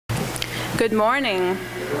Good morning,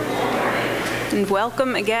 and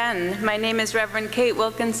welcome again. My name is Reverend Kate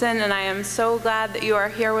Wilkinson, and I am so glad that you are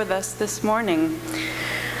here with us this morning.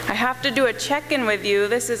 I have to do a check-in with you.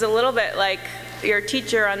 This is a little bit like your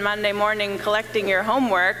teacher on Monday morning collecting your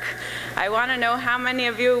homework. I want to know how many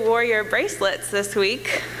of you wore your bracelets this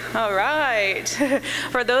week. All right.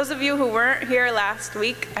 For those of you who weren't here last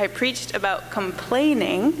week, I preached about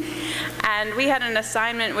complaining, and we had an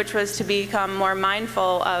assignment which was to become more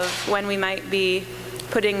mindful of when we might be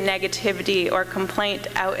putting negativity or complaint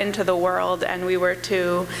out into the world, and we were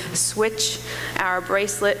to switch our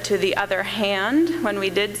bracelet to the other hand when we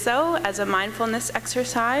did so as a mindfulness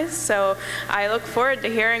exercise. So I look forward to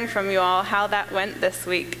hearing from you all how that went this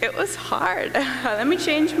week. It was hard. Let me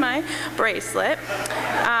change my bracelet.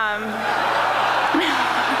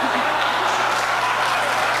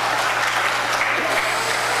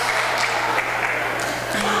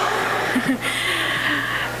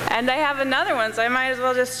 And I have another one, so I might as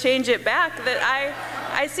well just change it back. That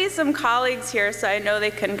I see some colleagues here, so I know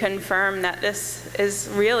they can confirm that this is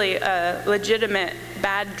really a legitimate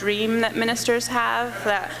bad dream that ministers have,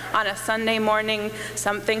 that on a Sunday morning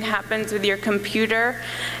something happens with your computer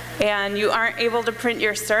and you aren't able to print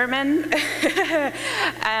your sermon.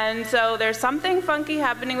 And so there's something funky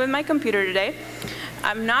happening with my computer today.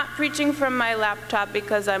 I'm not preaching from my laptop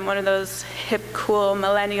because I'm one of those hip, cool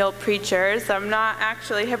millennial preachers. I'm not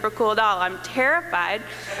actually hip or cool at all. I'm terrified,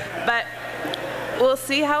 but we'll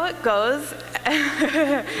see how it goes.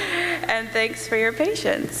 And thanks for your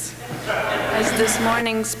patience. As this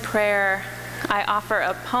morning's prayer, I offer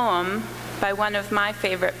a poem by one of my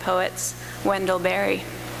favorite poets, Wendell Berry.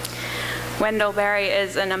 Wendell Berry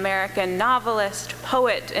is an American novelist,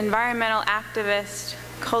 poet, environmental activist,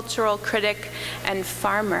 cultural critic, and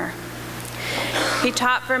farmer. He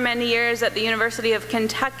taught for many years at the University of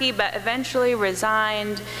Kentucky, but eventually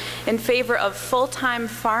resigned in favor of full-time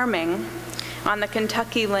farming on the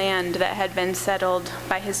Kentucky land that had been settled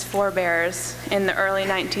by his forebears in the early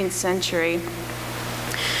 19th century.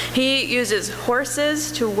 He uses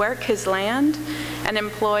horses to work his land and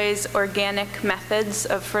employs organic methods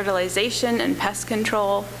of fertilization and pest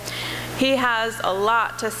control. He has a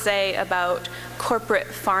lot to say about corporate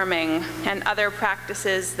farming and other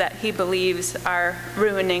practices that he believes are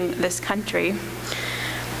ruining this country.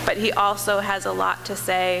 But he also has a lot to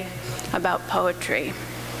say about poetry,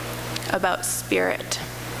 about spirit,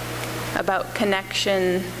 about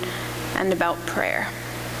connection, and about prayer.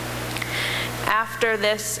 After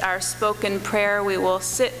this, our spoken prayer, we will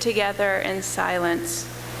sit together in silence,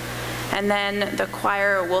 and then the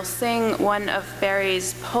choir will sing one of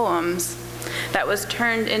Berry's poems that was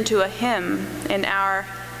turned into a hymn in our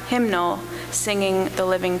hymnal, Singing the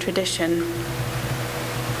Living Tradition.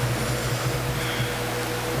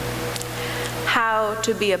 How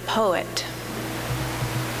to be a poet.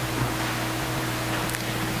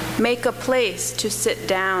 Make a place to sit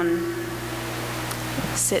down.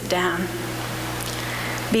 Sit down.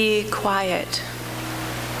 Be quiet.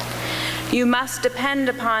 You must depend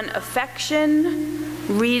upon affection,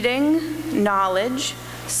 reading, knowledge,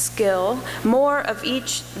 skill, more of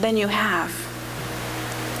each than you have.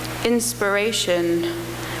 Inspiration,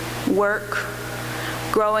 work,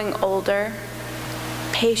 growing older,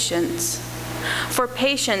 patience. For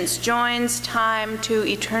patience joins time to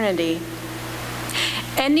eternity.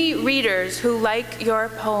 Any readers who like your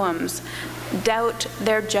poems, doubt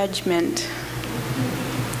their judgment.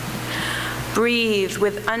 Breathe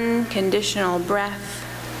with unconditional breath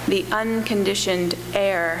the unconditioned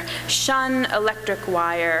air. Shun electric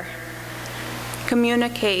wire.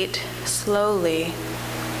 Communicate slowly.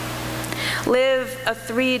 Live a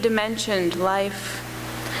three-dimensioned life.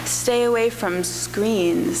 Stay away from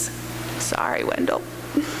screens. Sorry, Wendell.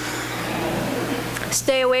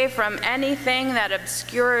 Stay away from anything that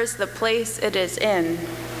obscures the place it is in.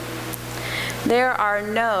 There are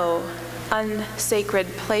no unsacred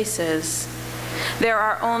places. There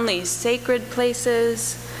are only sacred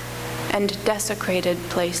places and desecrated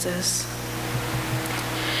places.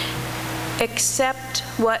 Accept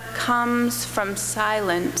what comes from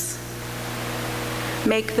silence.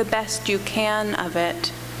 Make the best you can of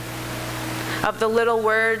it. Of the little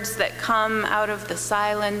words that come out of the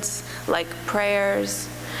silence, like prayers,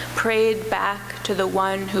 prayed back to the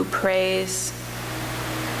one who prays.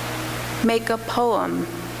 Make a poem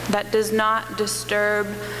that does not disturb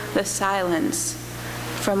the silence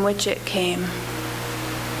from which it came.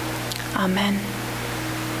 Amen.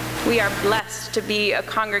 We are blessed to be a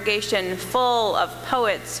congregation full of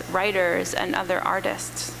poets, writers, and other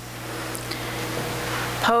artists.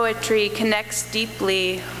 Poetry connects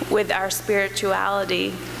deeply with our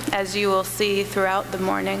spirituality, as you will see throughout the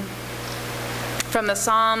morning. From the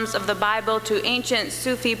Psalms of the Bible to ancient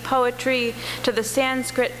Sufi poetry to the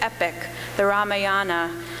Sanskrit epic, the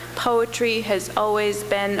Ramayana, poetry has always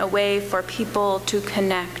been a way for people to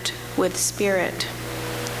connect with spirit.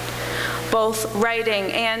 Both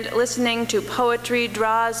writing and listening to poetry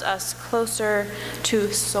draws us closer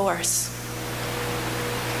to source.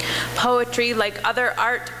 Poetry, like other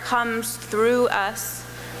art, comes through us,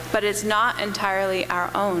 but is not entirely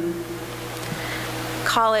our own.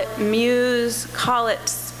 Call it muse, call it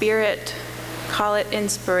spirit, call it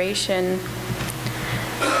inspiration.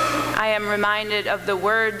 I am reminded of the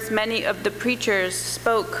words many of the preachers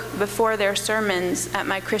spoke before their sermons at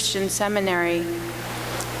my Christian seminary.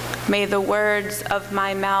 May the words of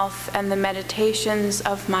my mouth and the meditations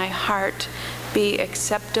of my heart be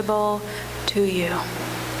acceptable to you.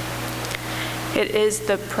 It is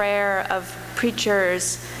the prayer of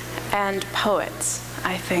preachers and poets,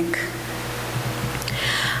 I think.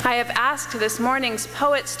 I have asked this morning's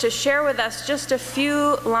poets to share with us just a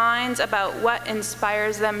few lines about what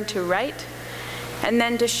inspires them to write, and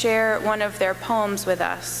then to share one of their poems with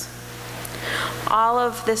us. All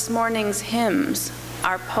of this morning's hymns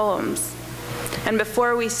are poems, and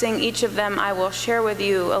before we sing each of them, I will share with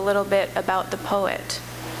you a little bit about the poet.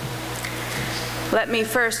 Let me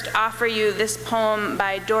first offer you this poem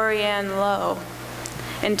by Dorian Lowe,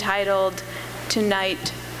 entitled,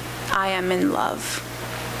 "Tonight I Am in Love."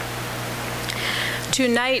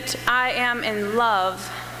 Tonight I am in love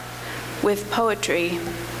with poetry,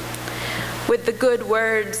 with the good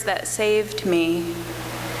words that saved me,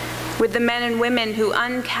 with the men and women who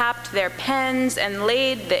uncapped their pens and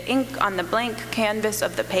laid the ink on the blank canvas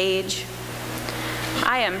of the page.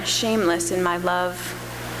 I am shameless in my love.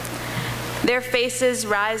 Their faces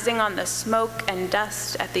rising on the smoke and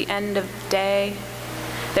dust at the end of the day,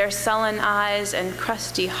 their sullen eyes and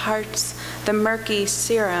crusty hearts, the murky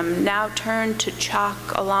serum now turned to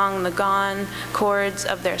chalk along the gone cords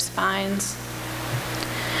of their spines.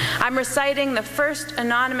 I'm reciting the first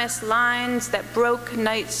anonymous lines that broke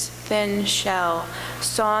night's thin shell,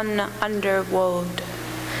 sawn underwove.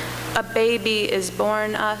 A baby is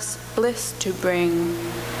born us bliss to bring.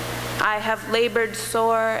 I have labored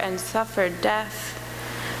sore and suffered death,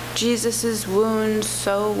 Jesus' wounds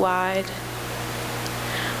so wide.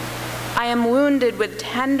 I am wounded with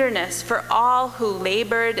tenderness for all who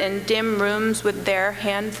labored in dim rooms with their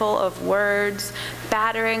handful of words,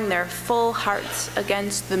 battering their full hearts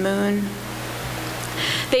against the moon.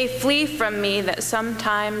 They flee from me that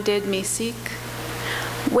sometime did me seek.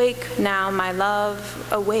 Wake now, my love,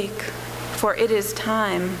 awake, for it is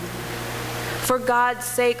time. For God's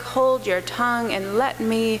sake, hold your tongue and let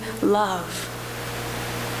me love.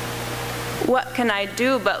 What can I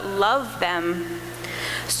do but love them?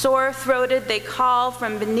 Sore-throated they call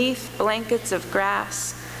from beneath blankets of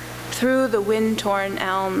grass, through the wind-torn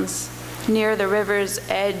elms, near the river's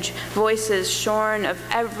edge, voices shorn of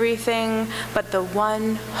everything but the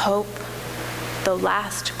one hope, the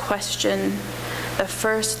last question, the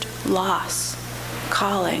first loss,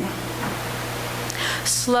 calling.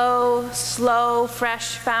 Slow, slow,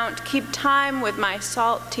 fresh fount, keep time with my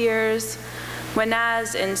salt tears, when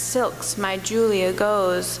as in silks my Julia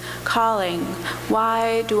goes, calling,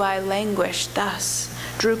 why do I languish thus,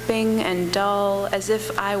 drooping and dull, as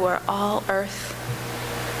if I were all earth?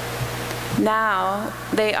 Now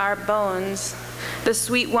they are bones, the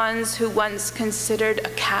sweet ones who once considered a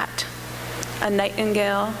cat, a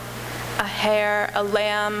nightingale, a hare, a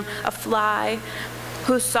lamb, a fly,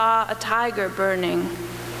 who saw a tiger burning,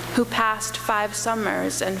 who passed 5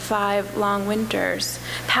 summers and 5 long winters,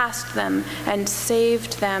 passed them and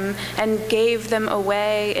saved them and gave them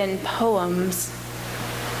away in poems.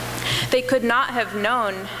 They could not have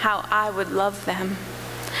known how I would love them,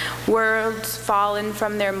 words fallen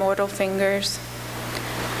from their mortal fingers.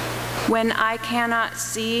 When I cannot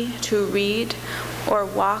see to read or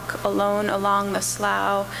walk alone along the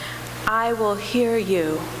slough, I will hear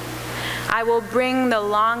you. I will bring the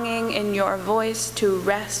longing in your voice to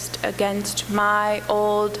rest against my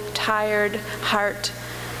old, tired heart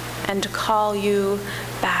and call you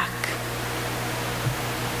back.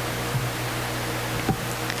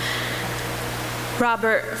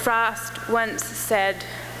 Robert Frost once said,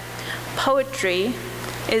 "Poetry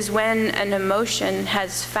is when an emotion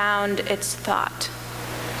has found its thought,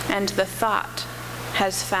 and the thought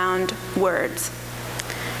has found words."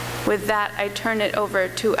 With that, I turn it over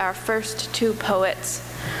to our first 2 poets,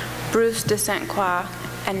 Bruce de St. Croix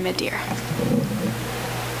and Medir.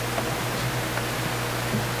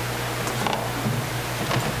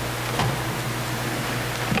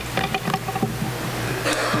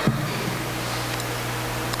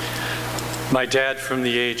 My dad, from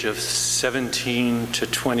the age of 17 to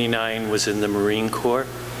 29, was in the Marine Corps,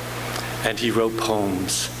 and he wrote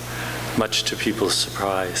poems, much to people's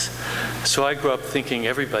surprise. So I grew up thinking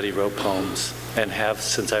everybody wrote poems, and have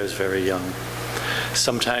since I was very young.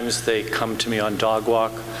 Sometimes they come to me on dog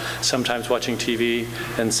walk, sometimes watching TV,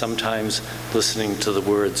 and sometimes listening to the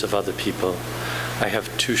words of other people. I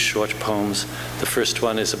have 2 short poems. The first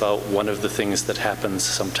one is about one of the things that happens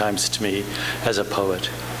sometimes to me as a poet.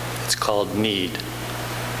 It's called Need.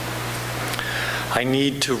 I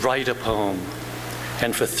need to write a poem,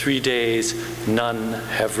 and for 3 days none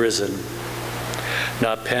have risen.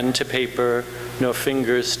 Not pen to paper, nor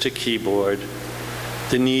fingers to keyboard.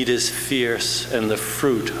 The need is fierce and the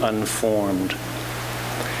fruit unformed.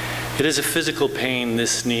 It is a physical pain,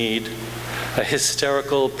 this need, a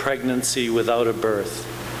hysterical pregnancy without a birth.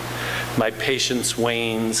 My patience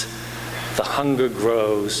wanes, the hunger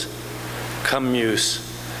grows. Come, muse,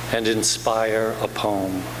 and inspire a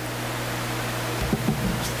poem.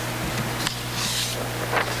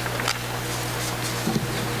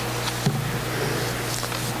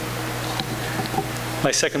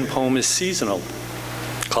 My second poem is seasonal,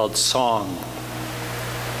 called Song.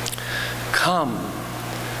 Come,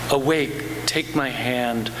 awake, take my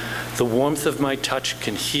hand. The warmth of my touch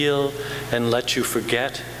can heal and let you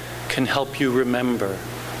forget, can help you remember.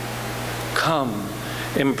 Come,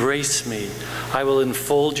 embrace me. I will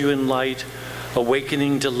enfold you in light,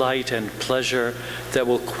 awakening delight and pleasure that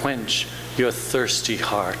will quench your thirsty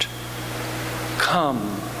heart.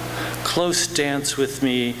 Come, close dance with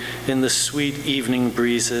me in the sweet evening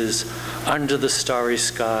breezes, under the starry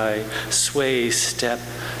sky, sway, step,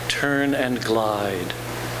 turn and glide.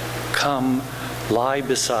 Come, lie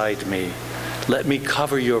beside me. Let me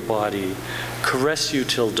cover your body, caress you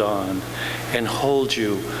till dawn, and hold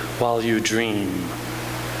you while you dream.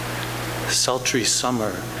 Sultry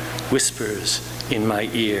summer whispers in my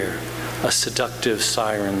ear, a seductive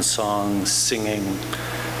siren song singing,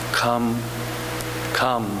 come,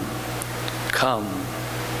 come, come,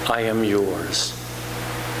 I am yours.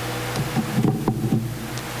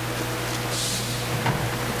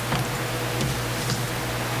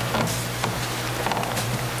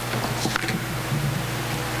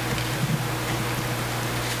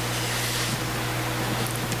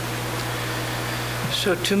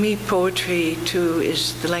 So to me, poetry too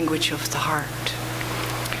is the language of the heart,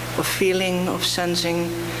 of feeling, of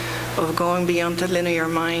sensing, of going beyond the linear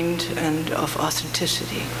mind, and of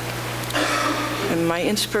authenticity. And my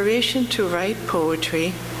inspiration to write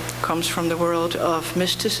poetry comes from the world of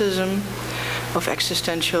mysticism, of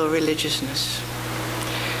existential religiousness.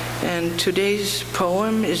 And today's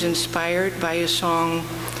poem is inspired by a song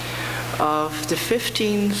of the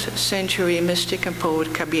 15th century mystic and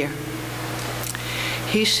poet Kabir.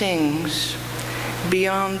 He sings,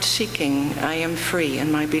 "Beyond seeking, I am free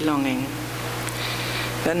in my belonging."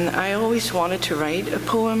 And I always wanted to write a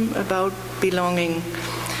poem about belonging,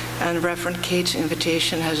 and Reverend Kate's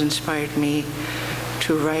invitation has inspired me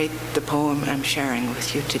to write the poem I'm sharing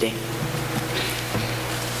with you today.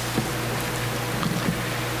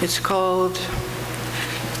 It's called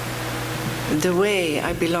 "The Way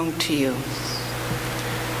I Belong to You."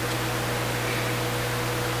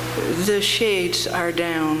 The shades are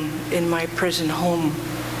down in my prison home.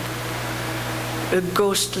 A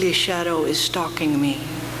ghostly shadow is stalking me,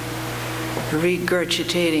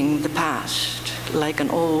 regurgitating the past like an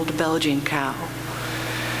old Belgian cow,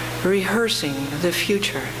 rehearsing the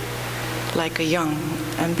future like a young,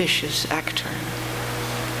 ambitious actor.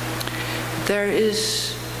 There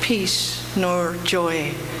is peace nor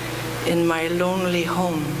joy in my lonely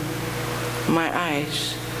home. My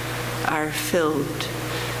eyes are filled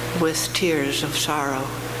with tears of sorrow.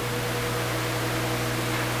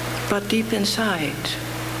 But deep inside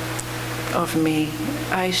of me,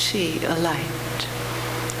 I see a light.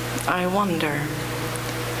 I wonder,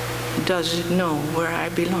 does it know where I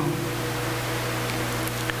belong?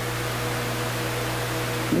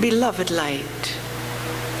 Beloved light,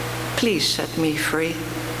 please set me free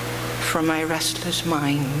from my restless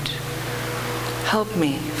mind. Help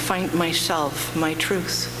me find myself, my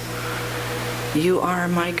truth. You are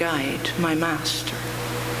my guide, my master.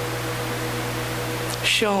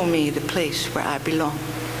 Show me the place where I belong.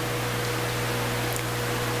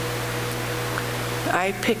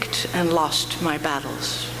 I picked and lost my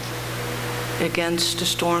battles against the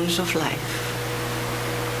storms of life.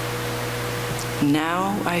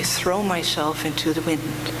 Now I throw myself into the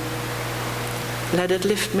wind. Let it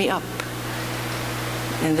lift me up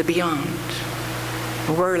in the beyond,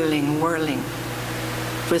 whirling, whirling,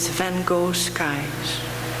 with Van Gogh skies,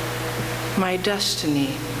 my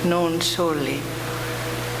destiny known solely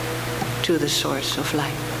to to the source of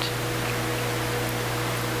light.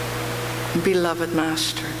 Beloved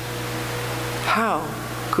Master, how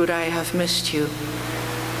could I have missed you?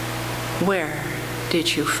 Where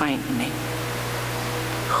did you find me?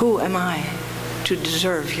 Who am I to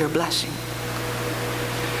deserve your blessing?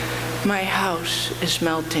 My house is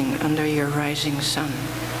melting under your rising sun.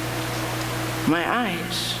 My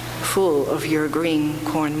eyes full of your green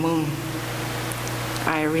corn moon.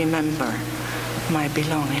 I remember my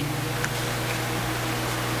belonging.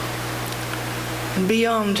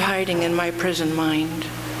 Beyond hiding in my prison mind,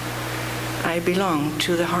 I belong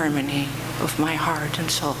to the harmony of my heart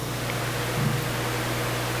and soul.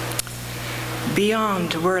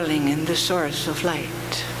 Beyond whirling in the source of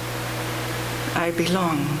light, I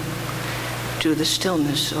belong to the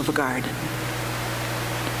stillness of a garden,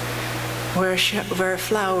 where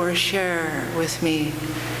flowers share with me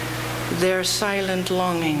their silent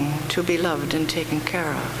longing to be loved and taken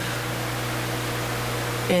care of.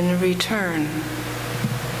 In return,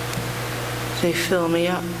 they fill me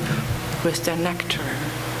up with the nectar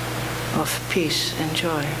of peace and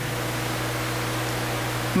joy.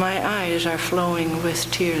 My eyes are flowing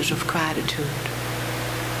with tears of gratitude.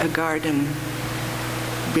 A garden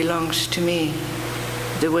belongs to me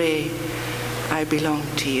the way I belong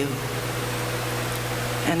to you.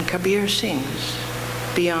 And Kabir sings,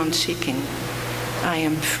 beyond seeking, I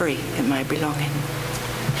am free in my belonging.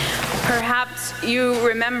 Perhaps you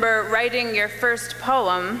remember writing your first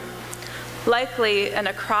poem, likely an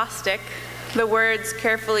acrostic, the words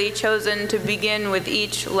carefully chosen to begin with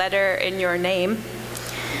each letter in your name.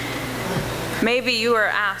 Maybe you were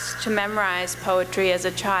asked to memorize poetry as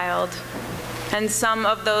a child, and some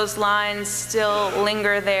of those lines still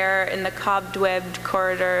linger there in the cobwebbed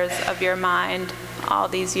corridors of your mind all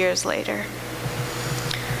these years later.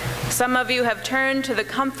 Some of you have turned to the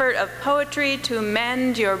comfort of poetry to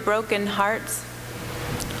mend your broken hearts,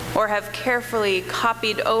 or have carefully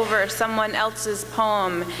copied over someone else's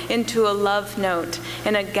poem into a love note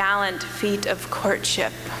in a gallant feat of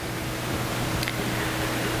courtship.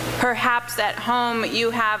 Perhaps at home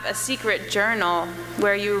you have a secret journal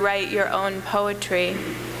where you write your own poetry.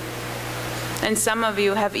 And some of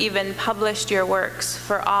you have even published your works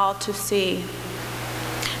for all to see.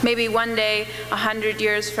 Maybe one day, 100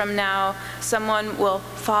 years from now, someone will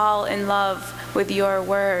fall in love with your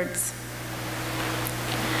words.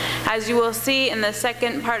 As you will see in the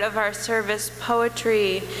second part of our service,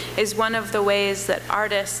 poetry is one of the ways that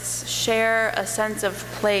artists share a sense of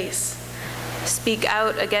place, speak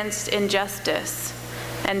out against injustice,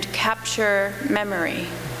 and capture memory.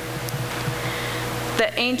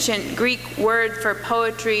 The ancient Greek word for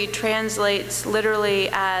poetry translates literally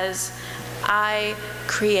as I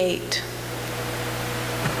create.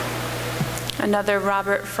 Another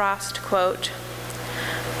Robert Frost quote,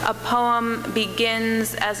 a poem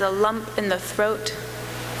begins as a lump in the throat,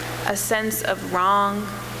 a sense of wrong,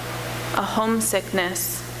 a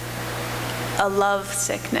homesickness, a love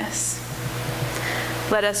sickness.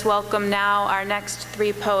 Let us welcome now our next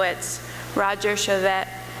three poets, Roger Chavette,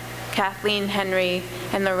 Kathleen Henry,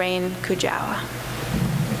 and Lorraine Kujawa.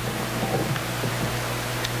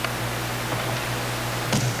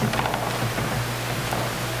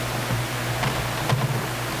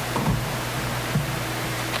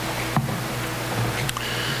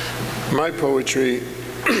 My poetry,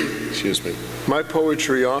 excuse me, my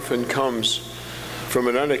poetry often comes from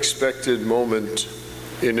an unexpected moment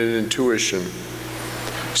in an intuition.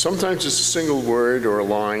 Sometimes it's a single word or a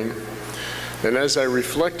line, and as I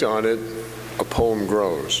reflect on it, a poem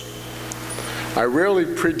grows. I rarely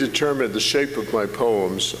predetermine the shape of my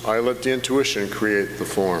poems. I let the intuition create the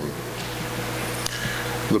form.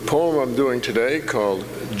 The poem I'm doing today, called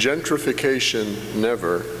Gentrification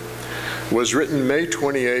Never, was written May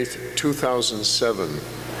 28, 2007,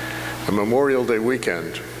 a Memorial Day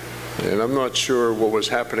weekend. And I'm not sure what was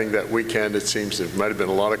happening that weekend. It seems there might have been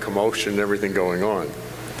a lot of commotion and everything going on.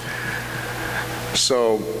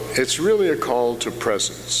 So it's really a call to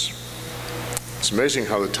presence. It's amazing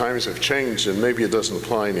how the times have changed and maybe it doesn't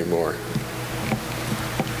apply anymore.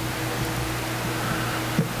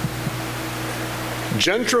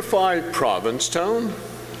 Gentrify Provincetown?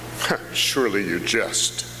 Surely you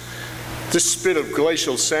jest. This spit of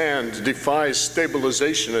glacial sand defies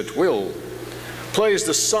stabilization at will, plays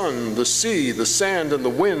the sun, the sea, the sand, and the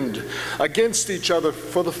wind against each other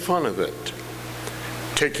for the fun of it.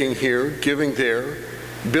 Taking here, giving there,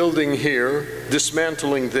 building here,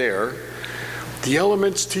 dismantling there. The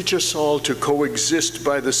elements teach us all to coexist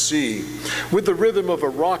by the sea with the rhythm of a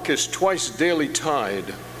raucous twice daily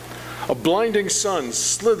tide. A blinding sun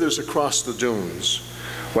slithers across the dunes.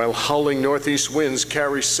 while howling northeast winds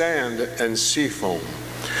carry sand and sea foam,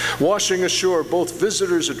 washing ashore both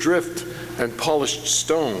visitors adrift and polished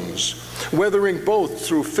stones, weathering both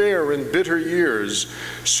through fair and bitter years,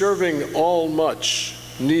 serving all much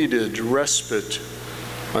needed respite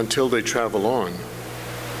until they travel on.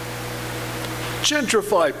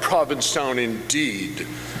 Gentrify Provincetown indeed.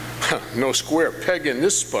 No square peg in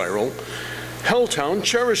this spiral. Helltown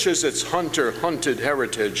cherishes its hunter-hunted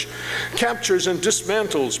heritage, captures and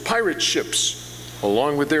dismantles pirate ships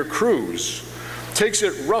along with their crews, takes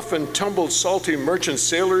it rough and tumbled salty merchant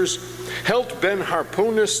sailors, helt-bent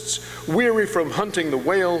harpoonists weary from hunting the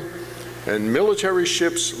whale, and military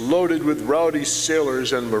ships loaded with rowdy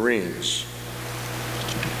sailors and Marines.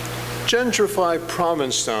 Gentrify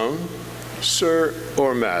Provincetown, sir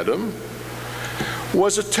or madam,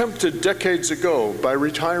 was attempted decades ago by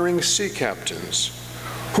retiring sea captains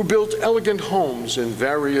who built elegant homes in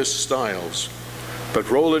various styles, but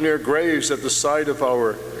roll in their graves at the side of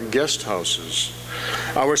our guest houses.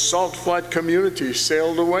 Our salt-flat community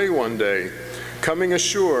sailed away one day, coming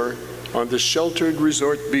ashore on the sheltered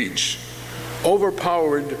resort beach,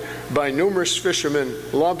 overpowered by numerous fishermen,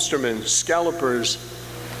 lobstermen, scallopers,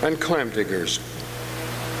 and clam diggers.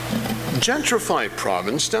 Gentrify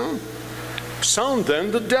Provincetown? Sound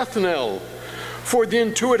then the death knell for the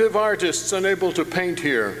intuitive artists unable to paint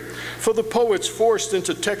here, for the poets forced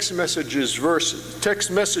into text message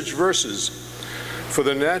verses, for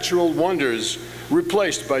the natural wonders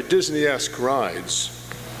replaced by Disney-esque rides.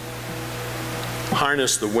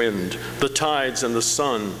 Harness the wind, the tides, and the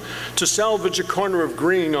sun to salvage a corner of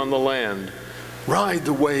green on the land. Ride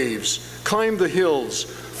the waves, climb the hills,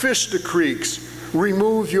 fish the creeks,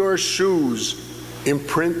 remove your shoes,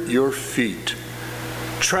 imprint your feet.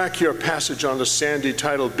 Track your passage on the sandy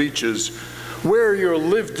tidal beaches. Wear your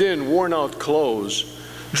lived-in, worn-out clothes.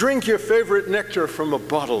 Drink your favorite nectar from a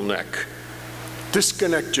bottleneck.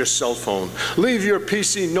 Disconnect your cell phone. Leave your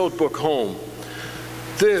PC notebook home.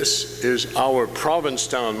 This is our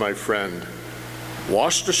Provincetown, my friend.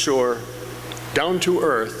 Washed ashore, down to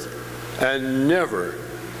earth, and never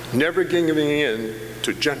giving in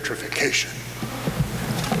to gentrification.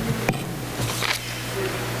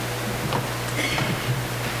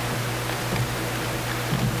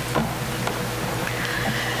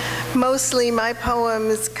 Mostly my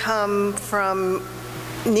poems come from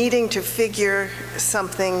needing to figure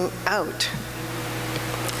something out.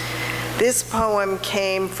 This poem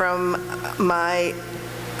came from my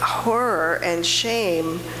horror and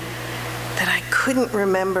shame that I couldn't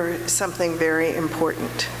remember something very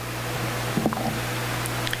important.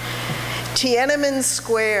 Tiananmen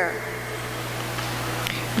Square,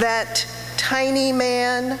 that tiny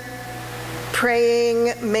man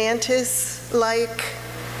praying mantis-like,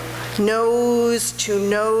 nose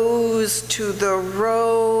to the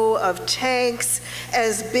row of tanks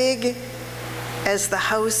as big as the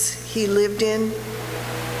house he lived in,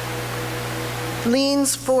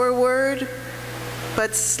 leans forward,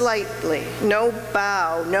 but slightly, no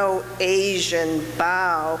bow, no Asian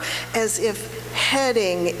bow, as if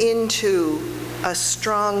heading into a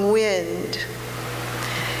strong wind.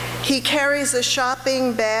 He carries a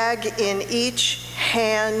shopping bag in each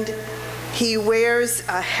hand. He wears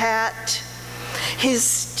a hat. His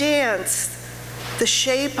stance, the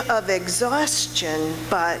shape of exhaustion,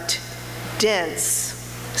 but dense,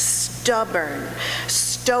 stubborn,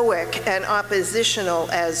 stoic, and oppositional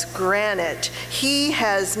as granite. He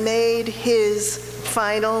has made his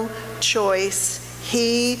final choice.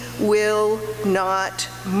 He will not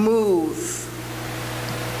move.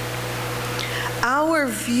 Our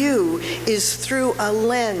view is through a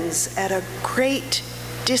lens at a great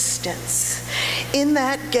distance. In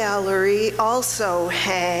that gallery also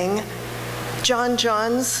hang John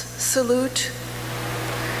John's salute,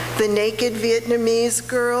 the naked Vietnamese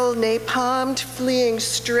girl napalmed fleeing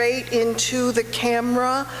straight into the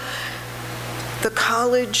camera, the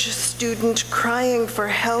college student crying for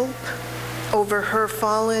help over her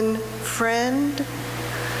fallen friend.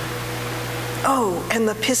 Oh, and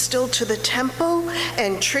the pistol to the temple,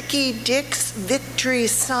 and Tricky Dick's victory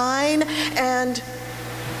sign, and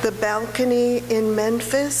the balcony in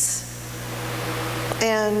Memphis,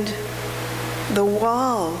 and the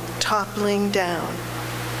wall toppling down.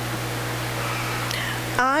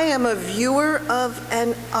 I am a viewer of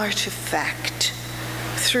an artifact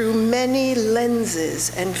through many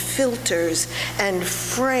lenses and filters and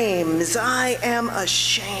frames. I am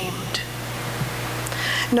ashamed.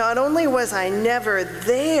 Not only was I never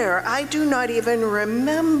there, I do not even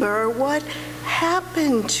remember what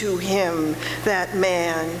happened to him, that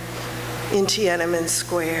man, in Tiananmen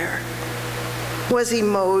Square. Was he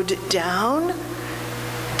mowed down?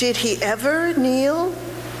 Did he ever kneel,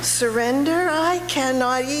 surrender? I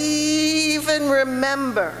cannot even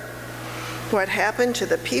remember what happened to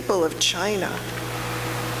the people of China.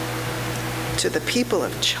 To the people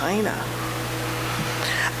of China.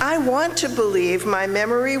 I want to believe my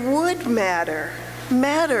memory would matter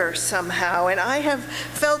somehow, and I have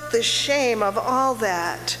felt the shame of all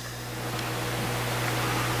that.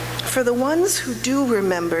 For the ones who do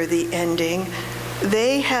remember the ending,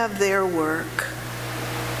 they have their work.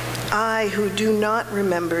 I who do not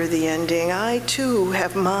remember the ending, I too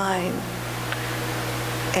have mine.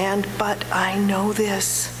 But I know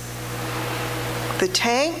this. The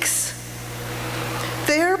tanks,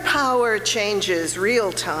 their power changes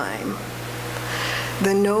real time.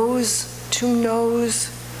 The nose-to-nose,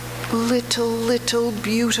 little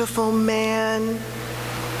beautiful man,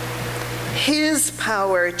 his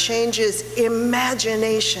power changes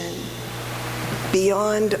imagination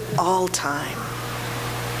beyond all time.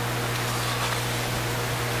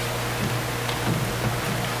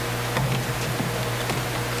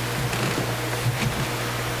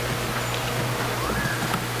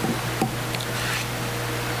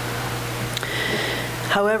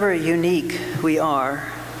 However unique we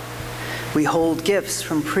are, we hold gifts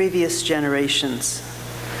from previous generations.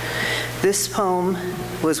 This poem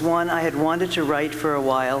was one I had wanted to write for a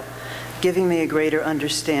while, giving me a greater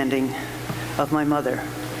understanding of my mother.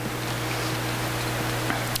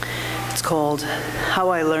 It's called How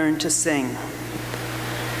I Learned to Sing.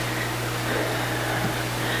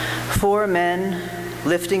 4 men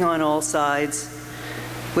lifting on all sides,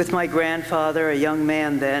 with my grandfather, a young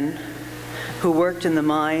man then, who worked in the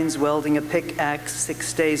mines welding a pickaxe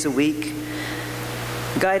 6 days a week,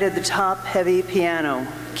 guided the top-heavy piano,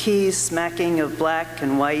 keys smacking of black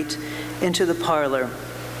and white, into the parlor.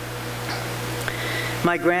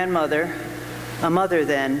 My grandmother, a mother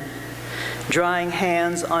then, drying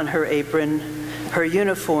hands on her apron, her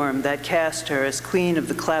uniform that cast her as queen of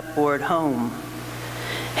the clapboard home,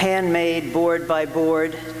 handmade board by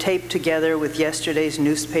board, taped together with yesterday's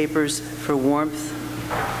newspapers for warmth.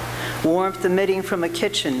 Warmth emitting from a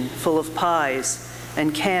kitchen full of pies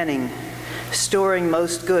and canning, storing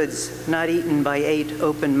most goods not eaten by 8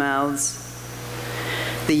 open mouths.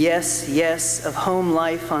 The yes of home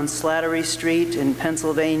life on Slattery Street in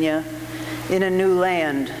Pennsylvania, in a new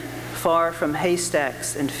land far from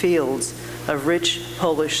haystacks and fields of rich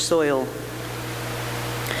Polish soil.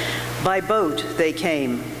 By boat they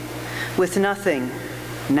came, with nothing,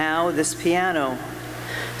 now this piano,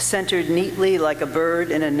 centered neatly like a bird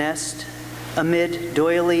in a nest, amid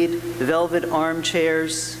doilied velvet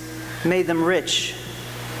armchairs, made them rich.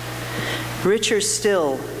 Richer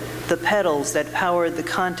still, the pedals that powered the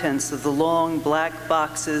contents of the long black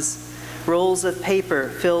boxes, rolls of paper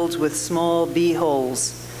filled with small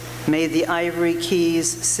bee-holes, made the ivory keys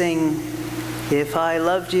sing, "If I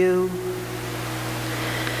loved you."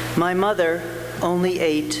 My mother, only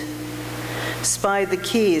 8, spied the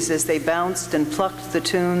keys as they bounced and plucked the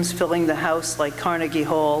tunes, filling the house like Carnegie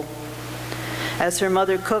Hall. As her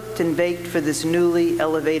mother cooked and baked for this newly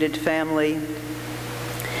elevated family,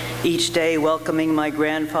 each day welcoming my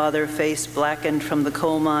grandfather, face blackened from the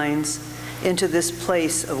coal mines, into this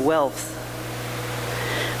place of wealth.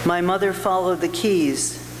 My mother followed the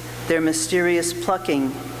keys, their mysterious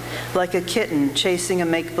plucking, like a kitten chasing a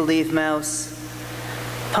make-believe mouse,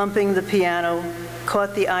 pumping the piano,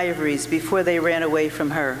 caught the ivories before they ran away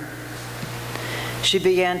from her. She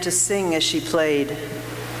began to sing as she played.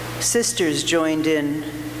 Sisters joined in.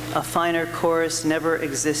 A finer chorus never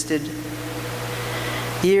existed.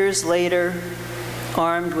 Years later,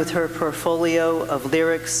 armed with her portfolio of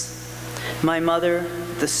lyrics, my mother,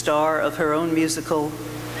 the star of her own musical,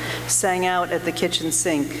 sang out at the kitchen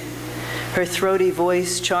sink, her throaty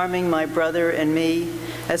voice charming my brother and me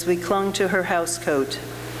as we clung to her housecoat.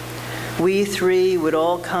 We 3 would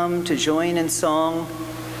all come to join in song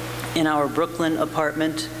in our Brooklyn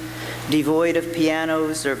apartment, devoid of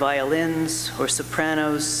pianos or violins or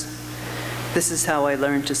sopranos. This is how I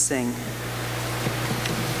learned to sing.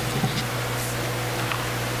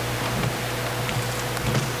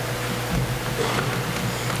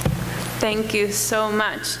 Thank you so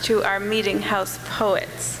much to our Meeting House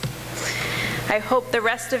poets. I hope the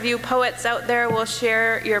rest of you poets out there will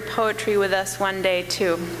share your poetry with us one day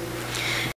too.